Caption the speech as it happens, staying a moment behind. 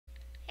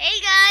Hey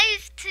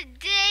guys,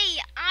 today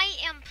I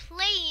am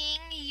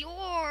playing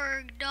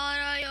York.io.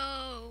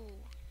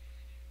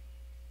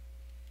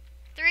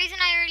 The reason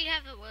I already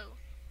have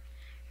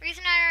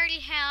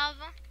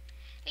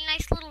a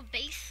nice little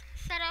base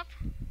set up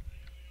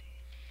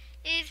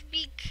is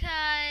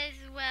because,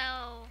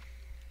 well,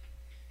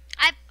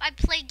 I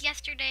played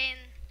yesterday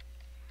and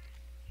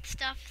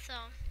stuff, so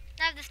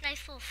I have this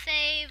nice little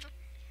save.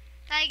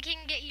 I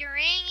can get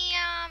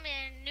uranium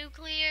and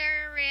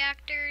nuclear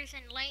reactors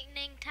and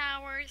lightning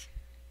towers.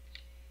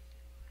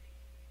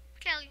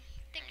 Which I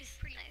think is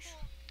pretty nice.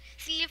 Cool.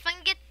 See, if I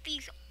can get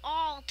these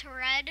all to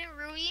red,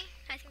 ruby,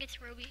 I think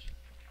it's ruby.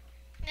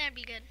 That'd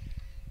be good.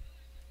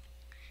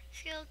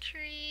 Skill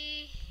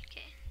tree,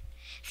 okay.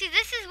 See,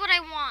 this is what I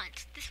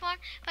want. This one,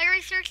 by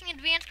researching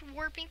advanced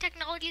warping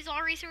technologies,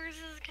 all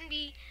resources can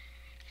be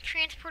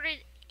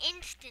transported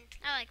instant.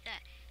 I like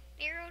that.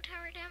 Arrow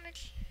tower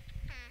damage.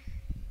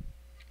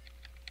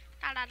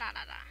 Da da da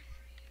da da.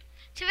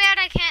 Too bad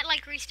I can't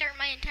like restart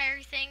my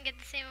entire thing, get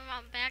the same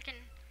amount back, and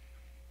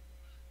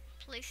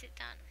place it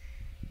down.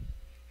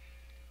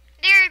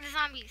 There are the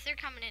zombies. They're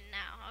coming in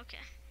now.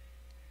 Okay.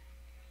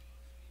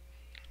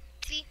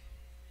 See?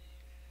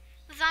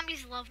 The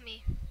zombies love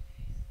me.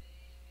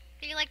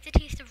 They like the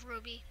taste of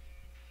ruby.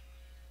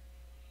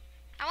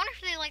 I wonder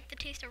if they like the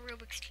taste of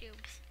Rubik's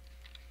Cubes.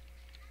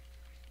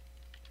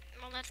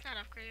 Well, that's not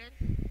upgraded.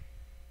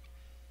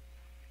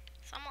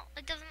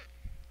 It doesn't.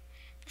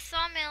 The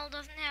sawmill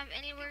doesn't have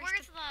anywhere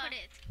to put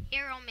it.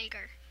 Arrow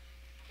maker.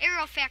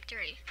 Arrow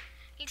factory.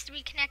 Needs to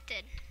be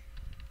connected.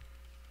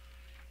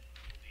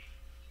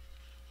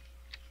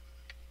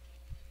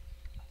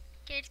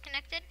 Okay, it's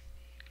connected.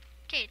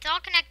 Okay, it's all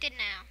connected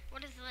now.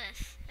 What is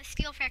this? A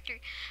steel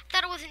factory. I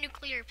thought it was a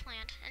nuclear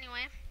plant.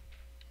 Anyway.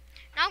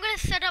 Now I'm going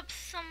to set up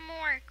some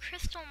more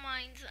crystal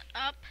mines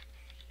up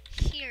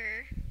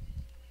here.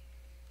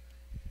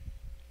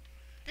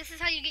 This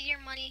is how you get your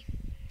money.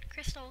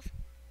 Crystals.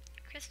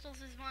 Crystals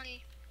is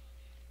money.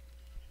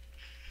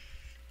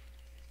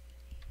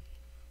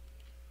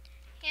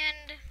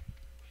 And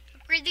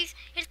upgrade these.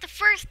 It's the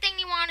first thing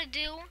you want to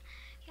do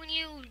when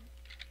you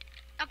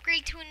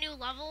upgrade to a new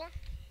level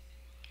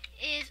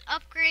is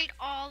upgrade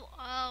all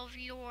of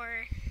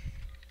your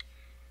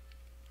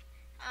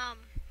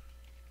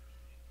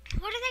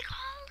what are they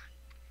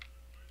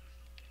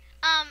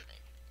called?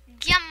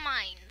 Gem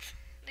mines.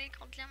 Are they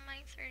called gem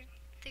mines or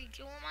the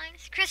jewel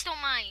mines? Crystal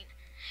mine.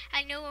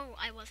 I knew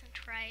I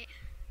wasn't right.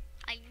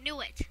 I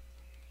knew it.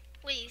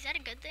 Wait, is that a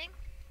good thing?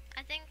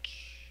 I think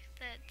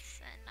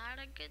that's not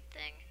a good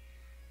thing.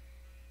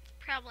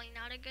 Probably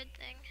not a good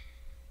thing.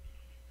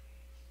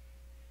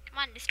 Come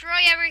on,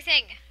 destroy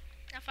everything.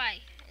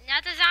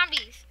 Not the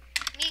zombies.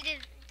 I need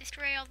to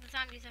destroy all the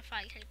zombies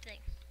FI type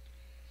thing.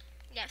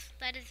 Yes,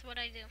 that is what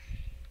I do.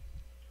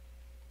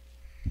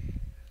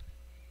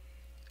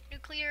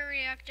 Nuclear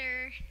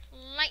reactor,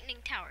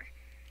 lightning tower.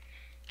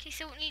 Okay,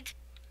 so it needs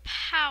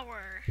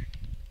power.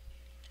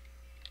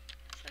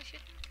 So I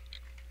should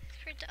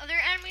spread to other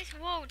enemies.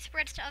 Whoa, it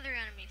spreads to other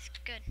enemies.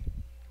 Good.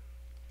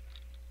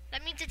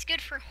 That means it's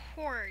good for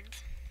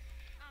hordes.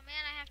 Oh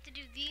man, I have to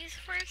do these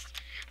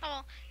first.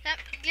 Oh, that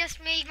just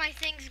made my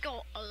things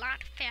go a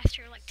lot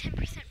faster, like 10%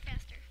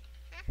 faster.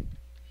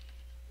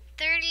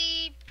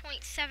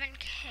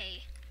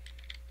 30.7k.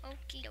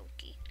 Okie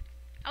dokie.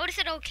 I would have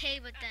said okay,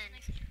 but then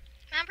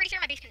I'm pretty sure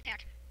my base can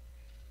attack.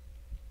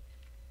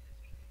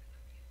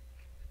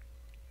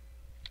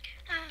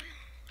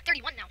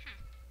 31 now.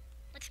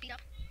 Let's speed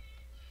up.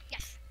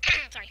 Yes.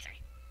 sorry.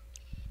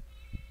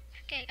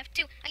 Okay,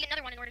 F2. I get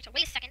another one in order to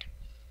wait a second.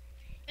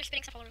 They're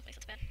spitting stuff all over the place.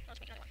 That's bad.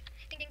 Let's make another one.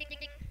 Ding, ding, ding, ding,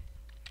 ding.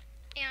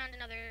 And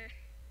another.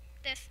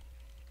 This.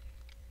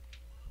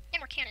 And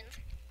more cannons.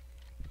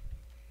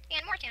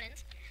 And more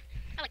cannons.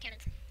 I like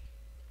cannons.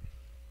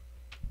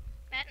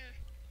 That and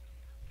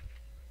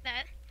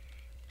that.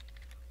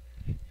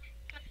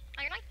 Come on.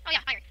 Iron line? Oh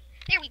yeah, iron.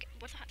 There we go.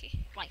 What's the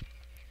hotkey? Why?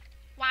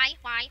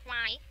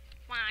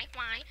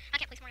 I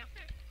can't place more now.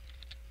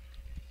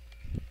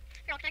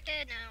 You're all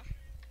connected now.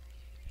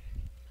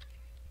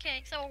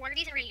 Okay, so what are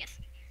these in radius?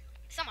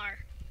 Some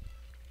are.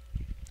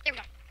 There we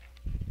go.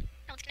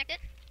 Now let's connect it.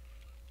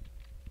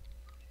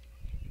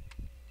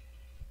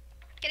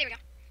 Okay, there we go.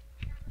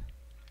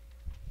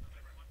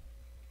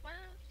 What?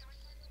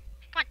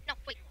 Come on, no,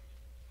 wait.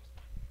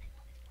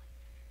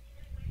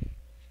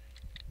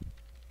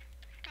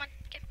 Come on,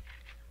 okay.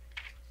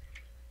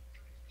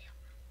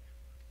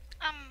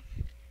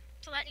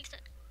 So that needs to...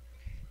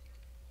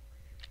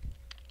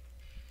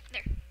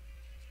 There.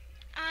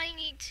 I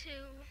need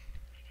to...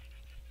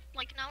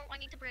 Like, now I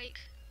need to break...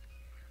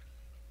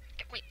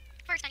 Okay, wait.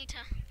 First I need to...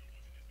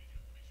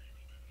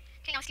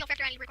 Okay, now steel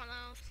factory, I need to break one of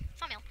those.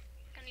 Sawmill.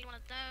 Gonna need one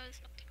of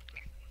those. Oh, come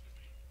here.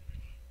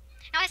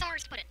 Now I have somewhere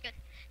to put it. Good.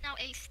 Now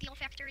a steel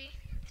factory.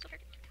 Steel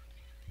factory.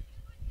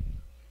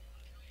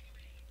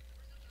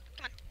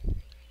 Come on.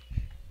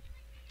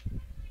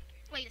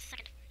 Wait a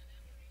second.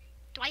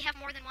 Do I have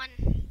more than one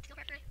steel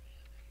factory?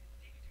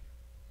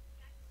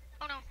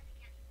 Oh no.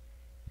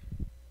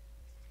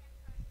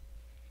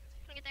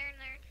 Can I get there and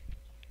there?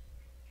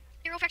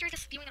 refractor is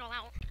just spewing it all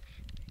out.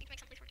 Need to make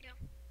some place for it to go.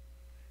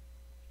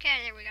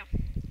 Okay, there we go.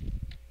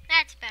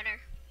 That's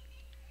better.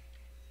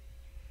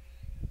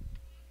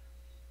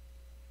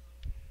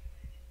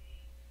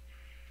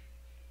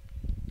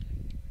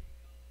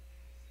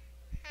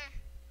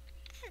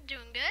 This is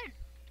doing good.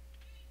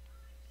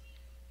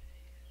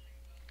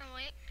 Oh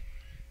wait.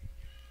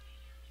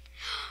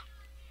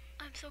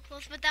 I'm so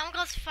close, but that one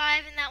costs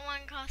 5 and that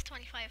one costs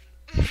 25.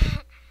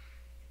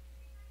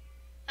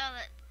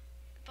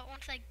 But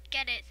once I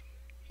get it,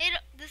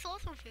 this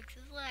also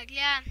fixes lag.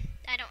 Yeah,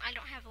 I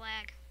don't have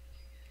lag.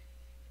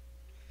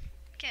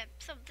 Okay,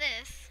 so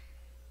this.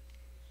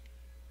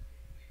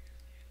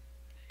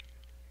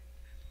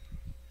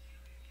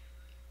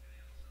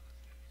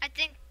 I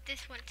think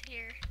this one's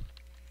here.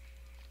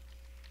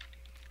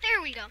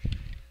 There we go.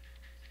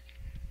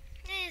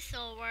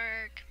 This'll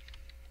work.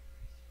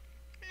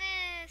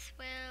 This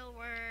will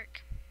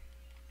work.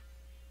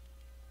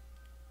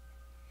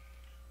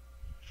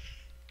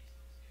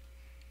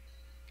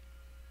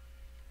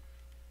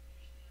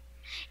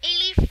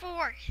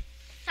 $84,000?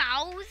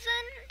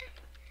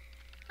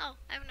 Oh,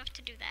 I have enough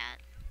to do that.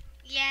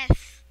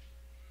 Yes.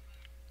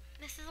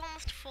 This is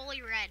almost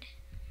fully red.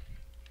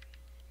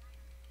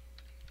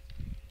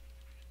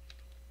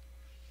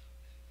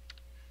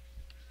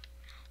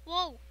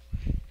 Whoa.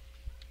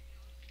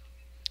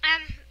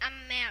 I'm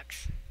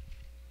max.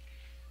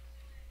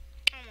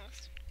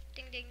 Almost.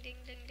 Ding ding ding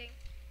ding ding.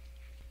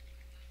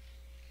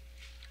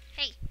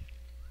 Hey,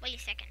 wait a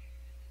second.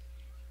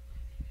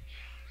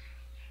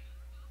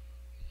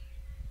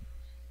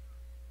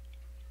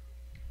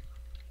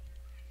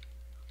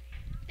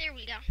 There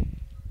we go.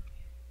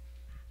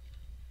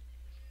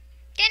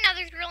 Okay, now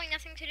there's really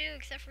nothing to do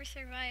except for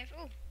survive.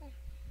 Ooh, ooh.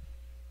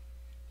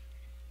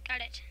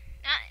 Got it.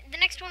 The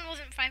next one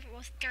wasn't 5, it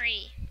was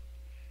 3.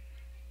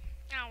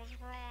 I was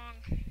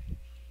wrong.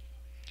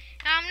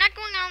 Now I'm not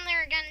going on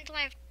there again until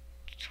I have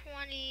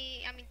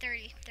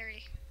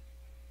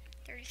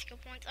 30 skill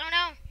points. Oh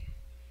no!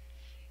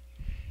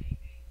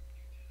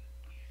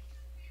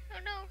 Oh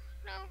no,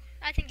 no.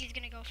 I think he's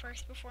gonna go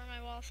first before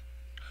my walls.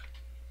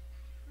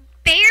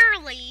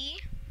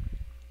 Barely!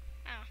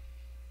 Oh.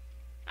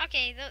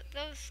 Okay,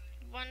 those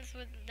ones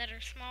that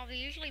are small, they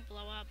usually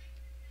blow up.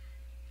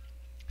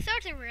 So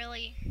it's a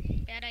really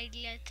bad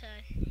idea to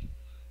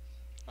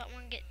let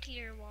one get to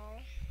your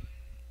wall.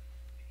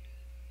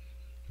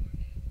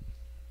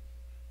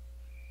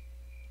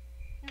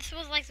 This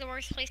was like the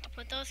worst place to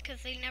put those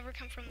because they never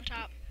come from the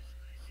top.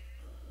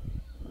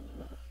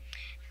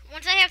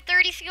 Once I have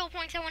 30 skill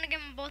points, I want to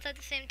give them both at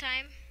the same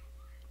time.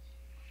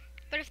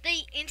 But if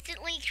they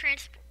instantly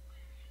transport,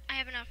 I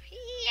have enough.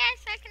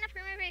 Yes, I can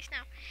upgrade my base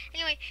now.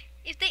 Anyway,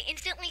 if they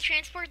instantly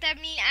transport, that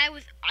means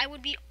I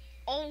would be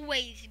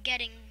always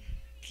getting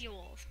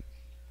fuels.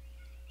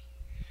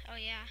 Oh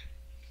yeah.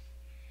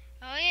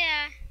 Oh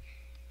yeah.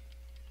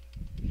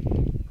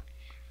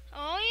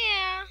 Oh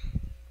yeah.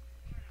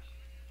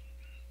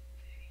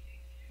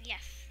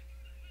 Yes.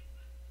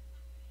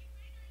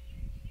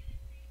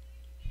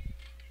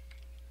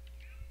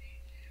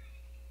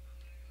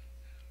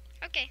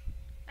 Okay.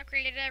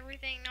 Upgraded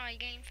everything. Now I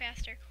gain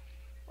faster.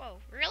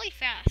 Whoa, really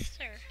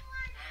faster.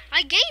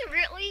 I gain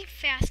really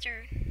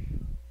faster.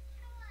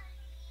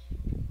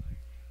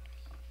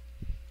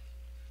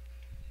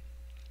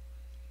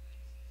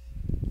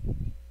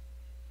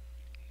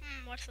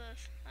 What's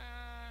this?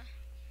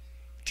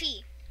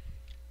 T.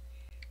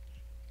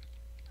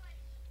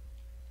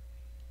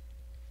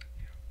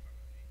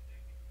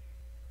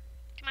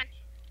 Come on.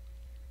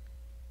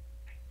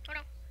 Oh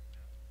no.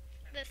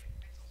 This.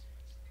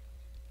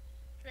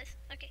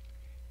 Okay.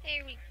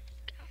 There we go.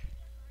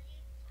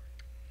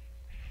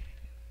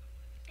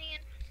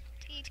 And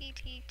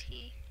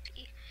T.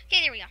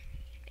 Okay, there we go.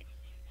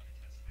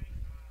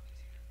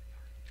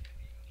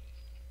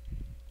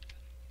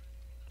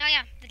 Oh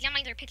yeah, the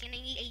Gemini are picking.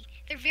 They need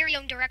their very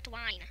own direct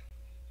line.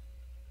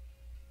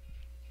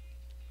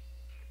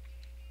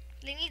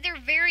 They need their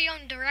very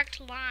own direct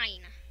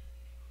line.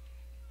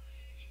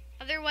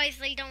 Otherwise,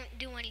 they don't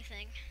do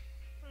anything.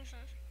 What is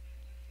this?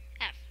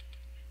 F.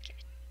 Okay.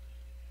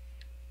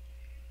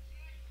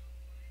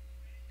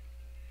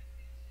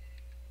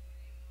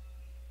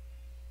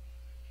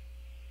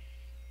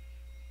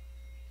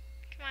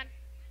 Come on.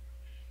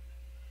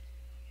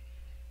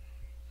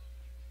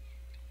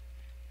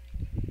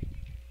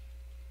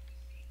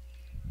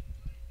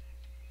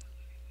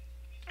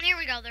 Here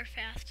we go, they're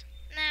fast.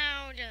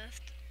 Now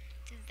just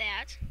do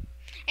that.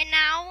 And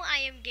now I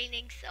am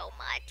gaining so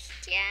much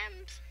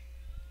gems.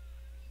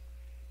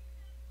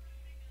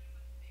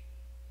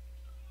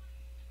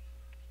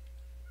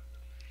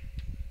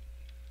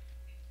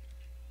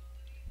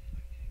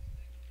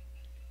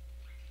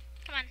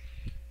 Come on.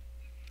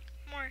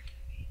 More.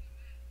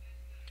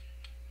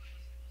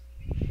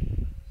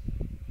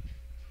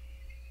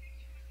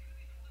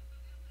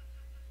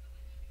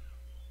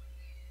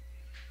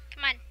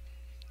 Come on.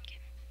 Okay.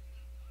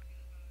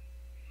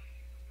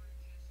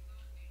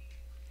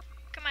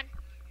 Come on.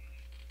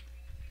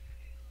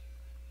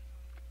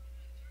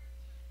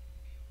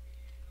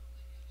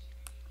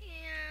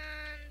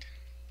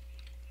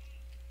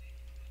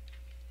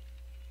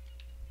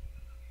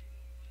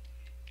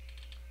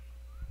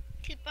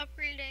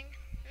 upgrading.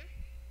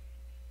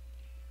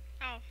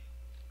 Oh,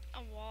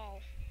 a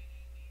wall.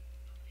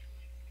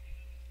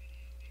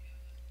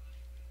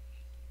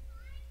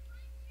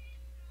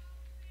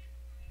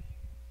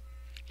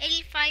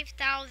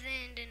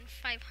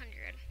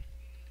 85,500.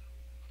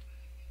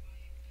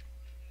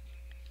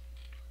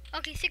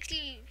 Okay,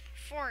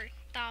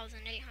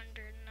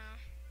 64,800 now.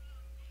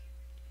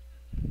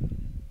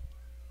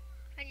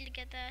 I need to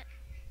get that.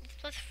 It's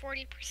plus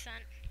 40%.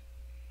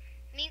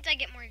 Means I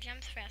get more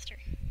gems faster.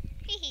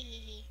 Hee hee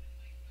hee hee.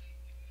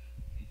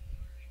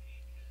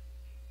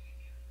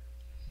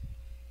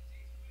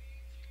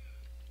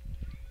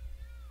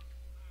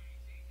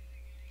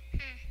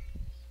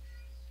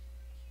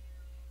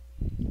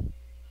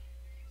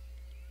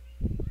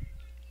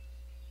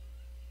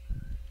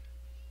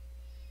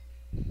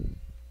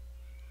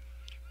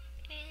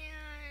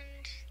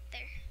 And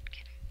there.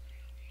 Okay.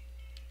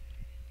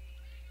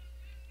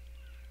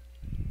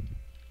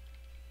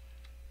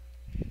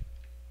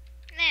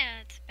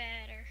 That's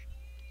better.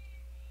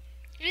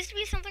 It used to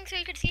be something so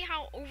you could see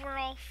how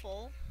overall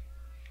full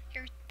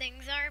your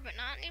things are, but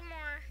not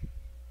anymore.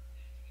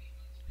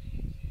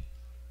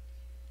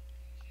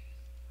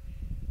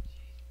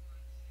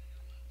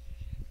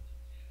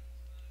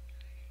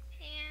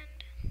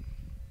 And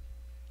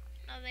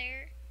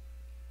another.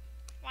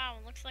 Wow,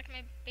 looks like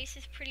my base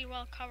is pretty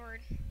well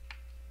covered.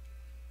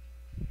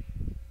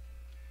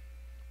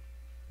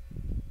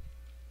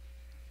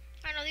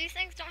 I know these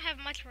things don't have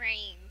much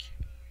range.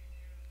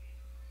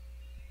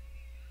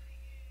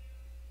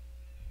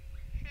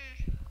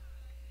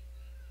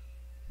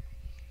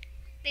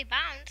 They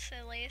bounce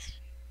at least.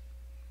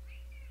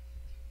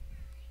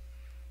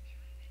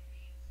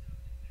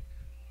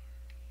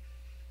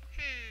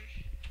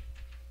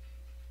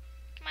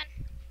 Come on.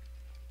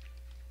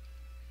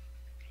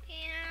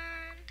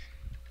 And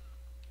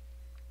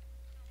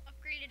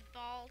upgraded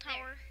ball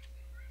tower.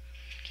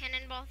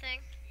 Cannonball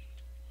thing.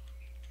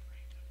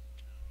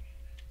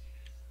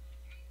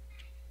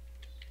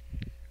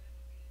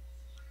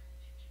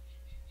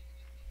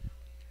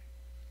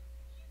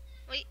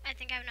 Wait, I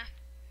think I have enough.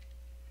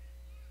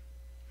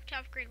 To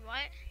upgrade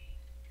what?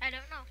 I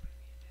don't know.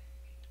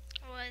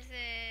 Was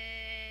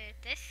it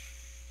this?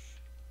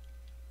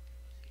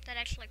 That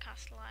actually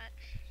cost a lot.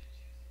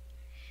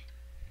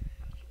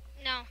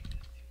 No.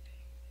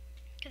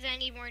 Because I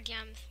need more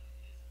gems.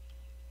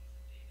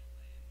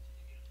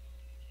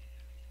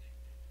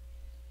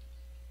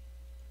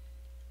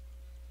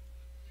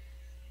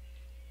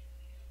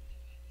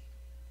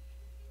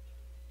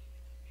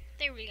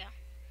 There we go.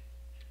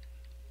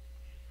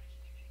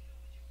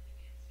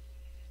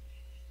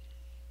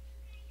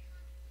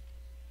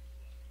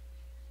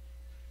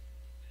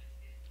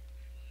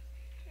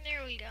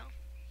 There we go.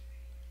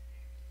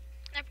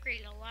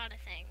 Upgraded a lot of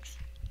things.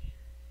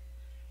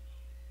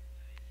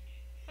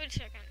 Wait a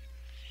second.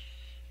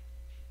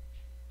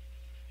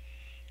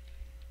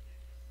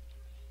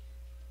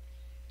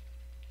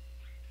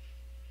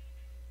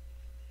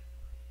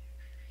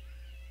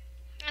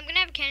 I'm gonna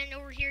have a cannon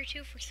over here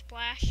too for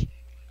splash.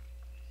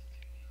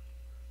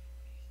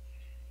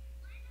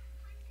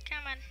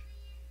 Come on.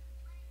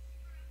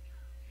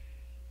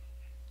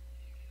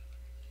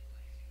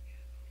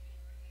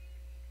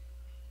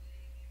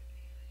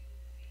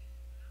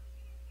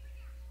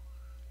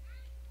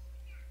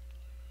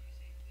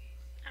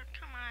 Oh,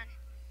 come on.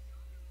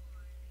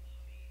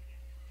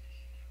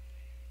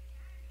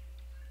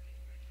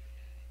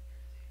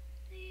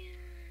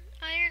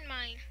 Iron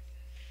mine.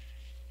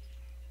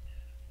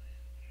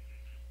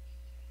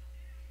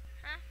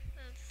 Huh?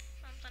 There's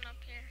something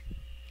up here.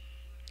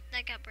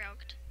 That got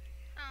broke.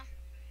 Oh.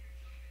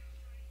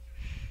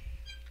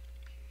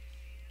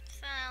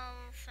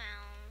 Sell.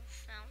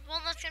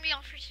 Well, that's gonna be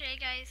all for today,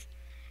 guys.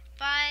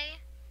 Bye.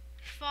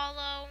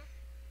 Follow.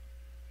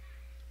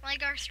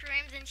 Like our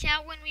streams and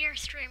chat when we are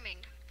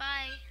streaming.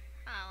 Bye.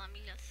 Let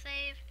me just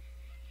save.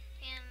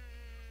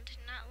 And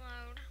not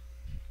load.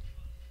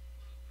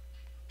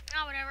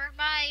 Oh, whatever.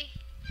 Bye.